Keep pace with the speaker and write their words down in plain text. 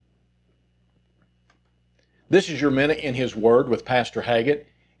This is your Minute in His Word with Pastor Haggett.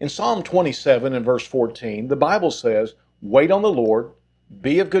 In Psalm 27 and verse 14, the Bible says, "Wait on the Lord,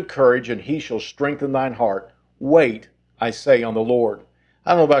 be of good courage, and He shall strengthen thine heart. Wait, I say, on the Lord."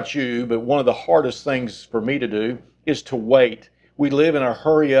 I don't know about you, but one of the hardest things for me to do is to wait. We live in a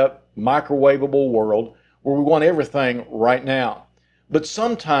hurry-up, microwavable world where we want everything right now. But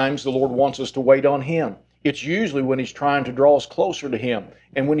sometimes the Lord wants us to wait on Him. It's usually when He's trying to draw us closer to Him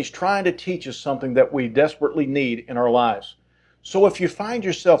and when He's trying to teach us something that we desperately need in our lives. So if you find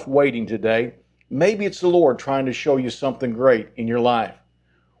yourself waiting today, maybe it's the Lord trying to show you something great in your life.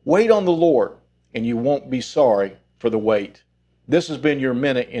 Wait on the Lord, and you won't be sorry for the wait. This has been your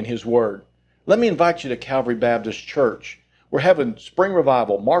Minute in His Word. Let me invite you to Calvary Baptist Church. We're having Spring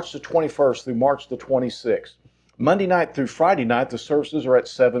Revival, March the 21st through March the 26th. Monday night through Friday night, the services are at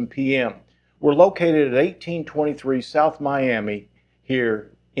 7 p.m. We're located at 1823 South Miami here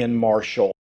in Marshall.